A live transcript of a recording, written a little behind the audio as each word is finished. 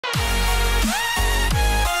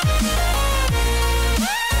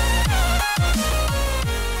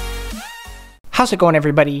How's it going,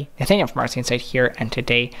 everybody? Nathaniel from RCInsight here, and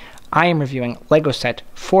today I am reviewing LEGO set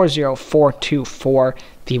 40424,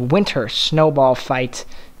 the Winter Snowball Fight.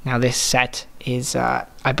 Now this set is, I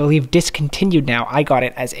believe, discontinued now. I got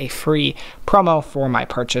it as a free promo for my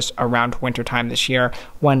purchase around wintertime this year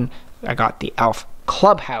when I got the Elf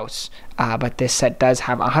Clubhouse, but this set does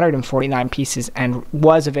have 149 pieces and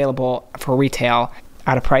was available for retail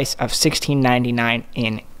at a price of $16.99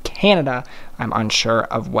 in Canada. I'm unsure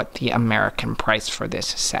of what the American price for this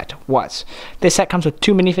set was. This set comes with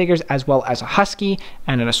 2 minifigures as well as a husky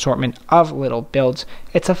and an assortment of little builds.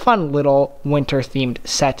 It's a fun little winter themed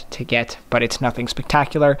set to get, but it's nothing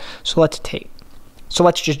spectacular. So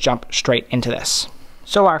let's just jump straight into this.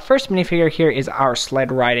 So our first minifigure here is our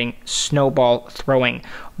sled riding, snowball throwing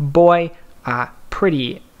boy.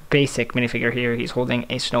 Pretty basic minifigure here. He's holding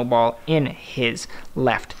a snowball in his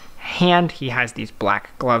left hand. He has these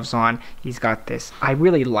black gloves on. He's got this, I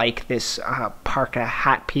really like this parka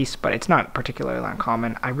hat piece, but it's not particularly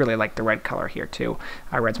uncommon. I really like the red color here too.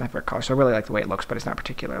 Red's my favorite color, so I really like the way it looks, but it's not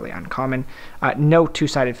particularly uncommon. No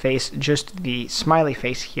two-sided face, just the smiley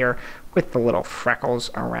face here with the little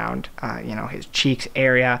freckles around his cheeks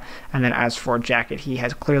area. And then as for jacket, he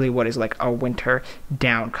has clearly what is like a winter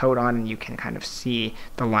down coat on, and you can kind of see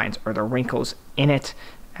the lines or the wrinkles in it.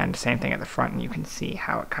 And same thing at the front, and you can see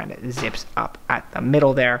how it kind of zips up at the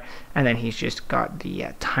middle there. And then he's just got the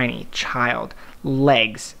tiny child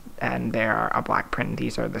legs, and they are a black print.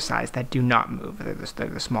 These are the size that do not move. They're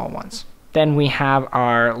the small ones. Then we have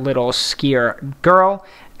our little skier girl,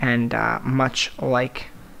 and much like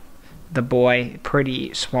the boy,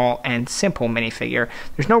 pretty small and simple minifigure.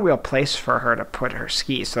 There's no real place for her to put her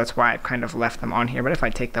skis, so that's why I've kind of left them on here. But if I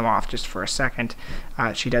take them off just for a second,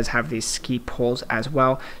 she does have these ski poles as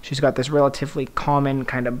well. She's got this relatively common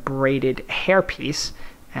kind of braided hairpiece,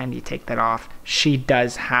 and you take that off. She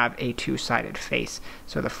does have a two-sided face.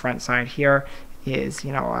 So the front side here is,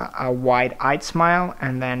 a wide-eyed smile,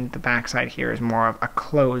 and then the back side here is more of a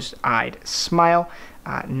closed-eyed smile.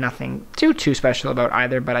 Nothing too special about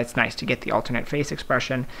either, but it's nice to get the alternate face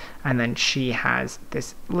expression. And then she has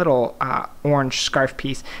this little orange scarf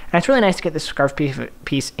piece, and it's really nice to get this scarf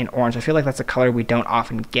piece in orange. I feel like that's a color we don't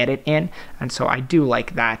often get it in, and so I do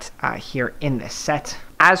like that here in this set.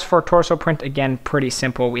 As for torso print, again, pretty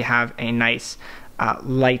simple. We have a nice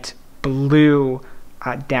light blue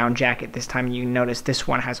down jacket. This time you notice this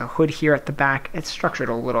one has a hood here at the back. It's structured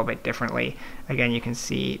a little bit differently. Again, you can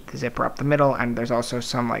see the zipper up the middle, and there's also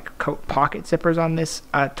some like coat pocket zippers on this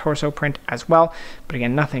torso print as well. But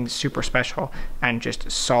again, nothing super special, and just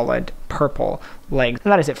solid purple legs.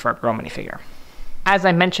 And that is it for a girl minifigure. As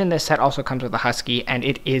I mentioned, this set also comes with a husky, and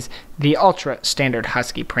it is the ultra standard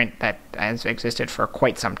husky print that has existed for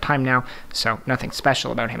quite some time now, so nothing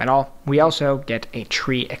special about him at all. We also get a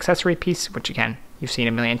tree accessory piece, which again, you've seen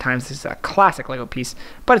a million times. This is a classic LEGO piece,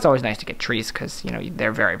 but it's always nice to get trees because,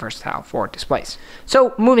 they're very versatile for displays.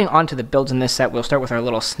 So moving on to the builds in this set, we'll start with our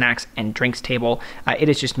little snacks and drinks table. It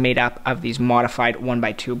is just made up of these modified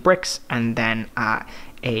 1x2 bricks, and then a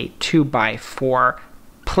 2x4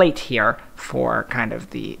 plate here for kind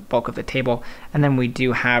of the bulk of the table. And then we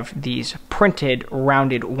do have these printed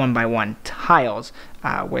rounded 1x1 tiles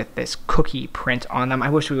with this cookie print on them. I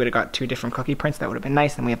wish we would have got 2 different cookie prints. That would have been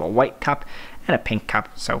nice. Then we have a white cup and a pink cup,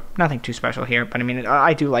 so nothing too special here. But I mean,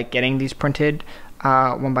 I do like getting these printed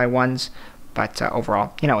 1x1s, but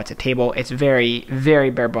overall, it's a table. It's very, very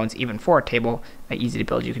bare bones even for a table. Easy to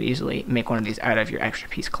build. You could easily make one of these out of your extra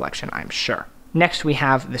piece collection, I'm sure. Next we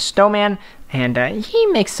have the snowman, and he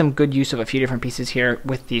makes some good use of a few different pieces here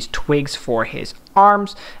with these twigs for his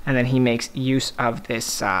arms, and then he makes use of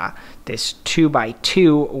this this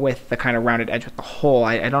 2x2 with the kind of rounded edge with the hole.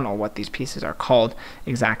 I don't know what these pieces are called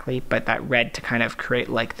exactly, but that red to kind of create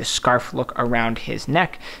like the scarf look around his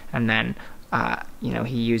neck, and then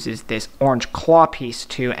he uses this orange claw piece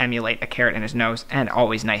to emulate a carrot in his nose, and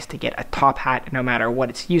always nice to get a top hat no matter what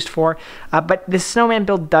it's used for. But this snowman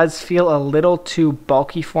build does feel a little too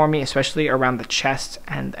bulky for me, especially around the chest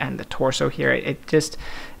and the torso here.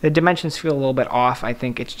 The dimensions feel a little bit off. I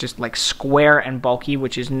think it's just like square and bulky,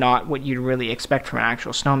 which is not what you'd really expect from an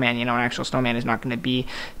actual snowman. An actual snowman is not going to be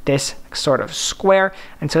this sort of square,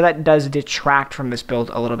 and so that does detract from this build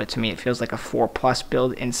a little bit to me. It feels like a 4+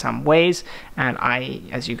 build in some ways, and I,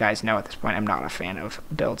 as you guys know at this point, I'm not a fan of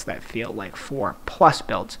builds that feel like 4+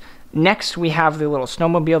 builds. Next, we have the little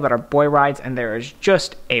snowmobile that our boy rides, and there is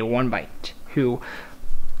just a 1x2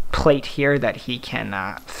 plate here that he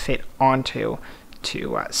can fit onto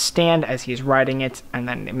to stand as he's riding it, and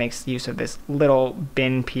then it makes use of this little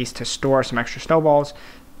bin piece to store some extra snowballs.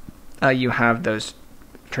 You have those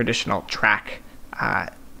traditional track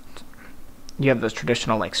you have those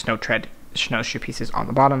traditional like snowshoe pieces on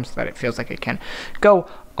the bottom so that it feels like it can go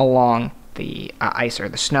along the ice or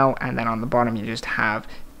the snow, and then on the bottom you just have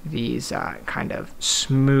these kind of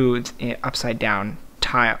smooth upside down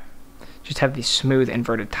tile. Just have these smooth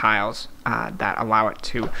inverted tiles that allow it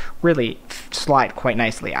to really slide quite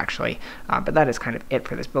nicely, actually. But that is kind of it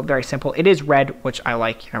for this build. Very simple. It is red, which I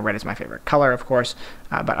like. You know, red is my favorite color, of course.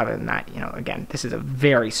 But other than that, you know, again, this is a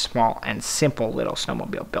very small and simple little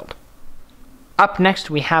snowmobile build. Up next,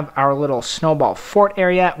 we have our little snowball fort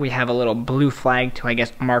area. We have a little blue flag to, I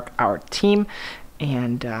guess, mark our team.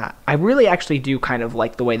 And I really actually do kind of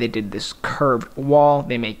like the way they did this curved wall.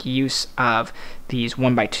 They make use of these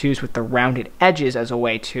 1x2s with the rounded edges as a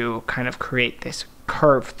way to kind of create this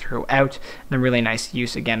curve throughout. And a really nice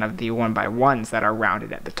use, again, of the 1x1s that are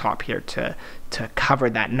rounded at the top here to cover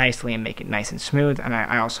that nicely and make it nice and smooth. And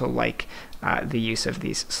I also like the use of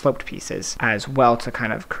these sloped pieces as well to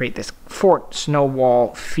kind of create this fort snow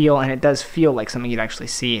wall feel, and it does feel like something you'd actually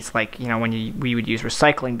see. It's like, you know, when we would use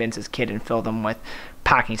recycling bins as a kid and fill them with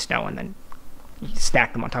packing snow and then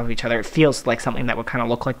stack them on top of each other. It feels like something that would kind of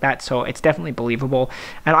look like that, so it's definitely believable.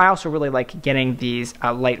 And I also really like getting these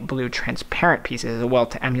light blue transparent pieces as well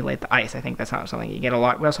to emulate the ice. I think that's not something you get a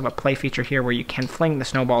lot. We also have a play feature here where you can fling the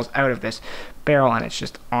snowballs out of this barrel, and it's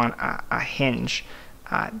just on a hinge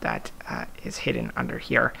that is hidden under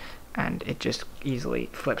here, and it just easily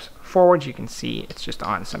flips forward. You can see it's just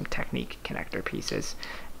on some Technique connector pieces,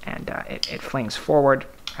 and it flings forward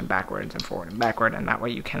and backwards and forward and backward, and that way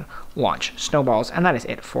you can launch snowballs. And that is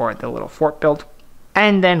it for the little fort build.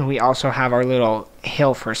 And then we also have our little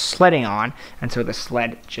hill for sledding on, and so the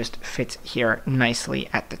sled just fits here nicely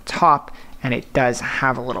at the top, and it does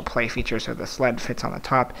have a little play feature, so the sled fits on the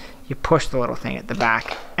top. You push the little thing at the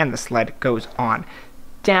back, and the sled goes on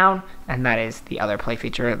down, and that is the other play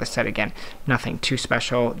feature of the set. Again, nothing too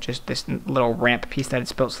special, just this little ramp piece that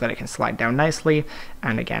it's built so that it can slide down nicely,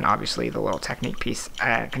 and again, obviously the little Technique piece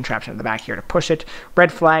contraption at the back here to push it.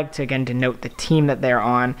 Red flag to again denote the team that they're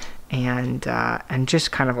on, and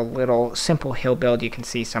just kind of a little simple hill build. You can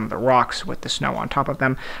see some of the rocks with the snow on top of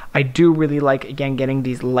them. I do really like, again, getting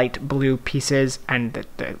these light blue pieces and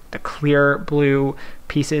the clear blue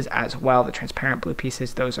pieces as well, the transparent blue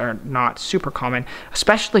pieces. Those are not super common,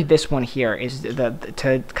 especially this one here is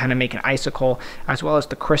to kind of make an icicle, as well as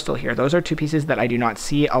the crystal here. Those are two pieces that I do not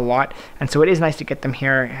see a lot, and so it is nice to get them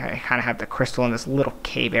here. I kind of have the crystal in this little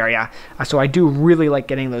cave area, so I do really like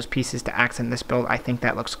getting those pieces to accent this build. I think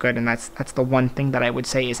that looks good, and that's the one thing that I would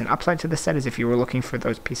say is an upside to the set, is if you were looking for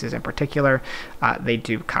those pieces in particular, they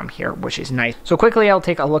do come here, which is nice. So quickly, I'll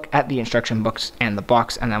take a look at the instruction books and the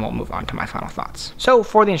box, and then we'll move on to my final thoughts. So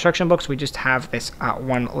for the instruction books, we just have this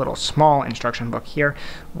one little small instruction book here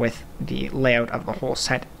with the layout of the whole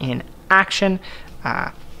set in action.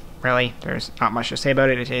 Really, there's not much to say about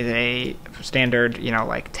it. It is a standard, you know,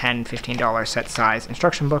 like $10, $15 set size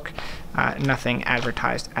instruction book. Nothing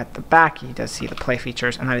advertised at the back. You does see the play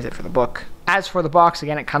features, and that is it for the book. As for the box,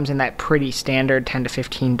 again, it comes in that pretty standard $10 to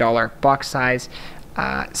 $15 box size.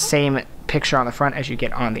 Same picture on the front as you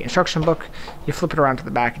get on the instruction book. You flip it around to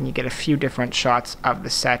the back and you get a few different shots of the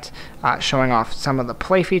set, showing off some of the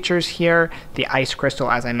play features here, the ice crystal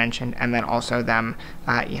as I mentioned, and then also them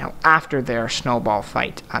you know, after their snowball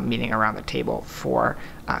fight, meeting around the table for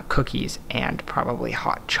cookies and probably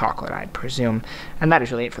hot chocolate, I'd presume. And that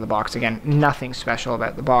is really it for the box. Again, nothing special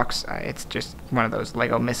about the box. It's just one of those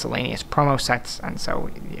LEGO miscellaneous promo sets, and so,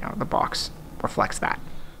 you know, the box reflects that.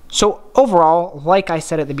 So overall, like I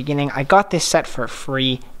said at the beginning, I got this set for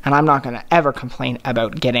free, and I'm not going to ever complain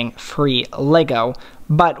about getting free LEGO.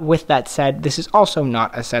 But with that said, this is also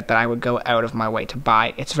not a set that I would go out of my way to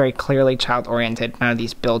buy. It's very clearly child-oriented. None of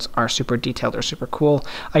these builds are super detailed or super cool.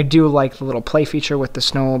 I do like the little play feature with the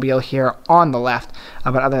snowmobile here on the left,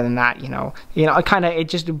 but other than that, you know, it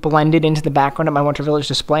just blended into the background of my Winter Village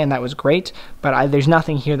display, and that was great. But there's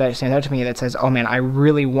nothing here that stands out to me that says, oh man, I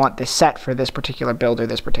really want this set for this particular build or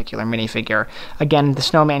this particular minifigure. Again, the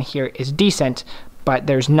snowman here is decent, but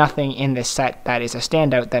there's nothing in this set that is a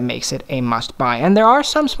standout that makes it a must-buy. And there are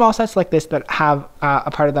some small sets like this that have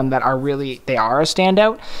a part of them that are they are a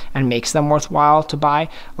standout and makes them worthwhile to buy,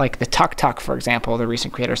 like the Tuk Tuk, for example, the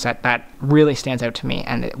recent creator set, that really stands out to me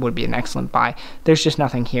and it would be an excellent buy. There's just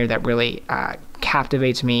nothing here that really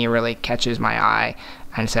captivates me, really catches my eye,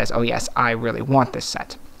 and says, oh yes, I really want this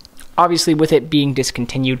set. Obviously, with it being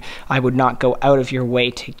discontinued, I would not go out of your way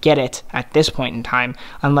to get it at this point in time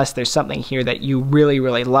unless there's something here that you really,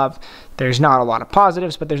 really love There's not a lot of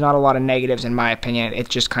positives, but there's not a lot of negatives in my opinion. It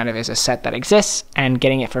just kind of is a set that exists, and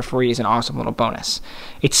getting it for free is an awesome little bonus.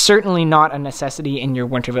 It's certainly not a necessity in your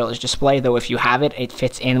Winter Village display, though if you have it, it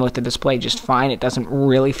fits in with the display just fine. It doesn't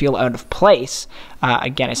really feel out of place.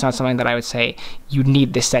 Again, it's not something that I would say you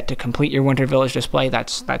need this set to complete your Winter Village display.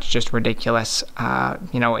 That's just ridiculous.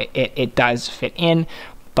 You know, it does fit in,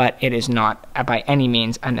 but it is not by any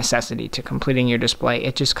means a necessity to completing your display.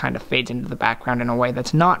 It just kind of fades into the background in a way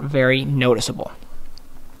that's not very noticeable.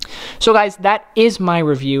 So guys, that is my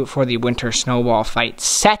review for the Winter Snowball Fight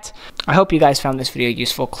set. I hope you guys found this video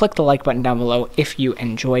useful. Click the like button down below if you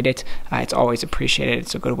enjoyed it. It's always appreciated.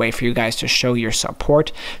 It's a good way for you guys to show your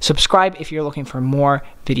support. Subscribe if you're looking for more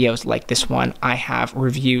videos like this one. I have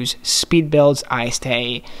reviews, speed builds.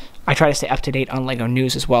 I try to stay up to date on LEGO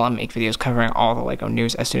news as well and make videos covering all the LEGO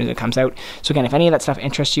news as soon as it comes out. So again, if any of that stuff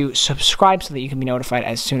interests you, subscribe so that you can be notified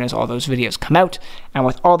as soon as all those videos come out. And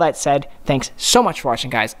with all that said, thanks so much for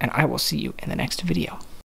watching, guys, and I will see you in the next video.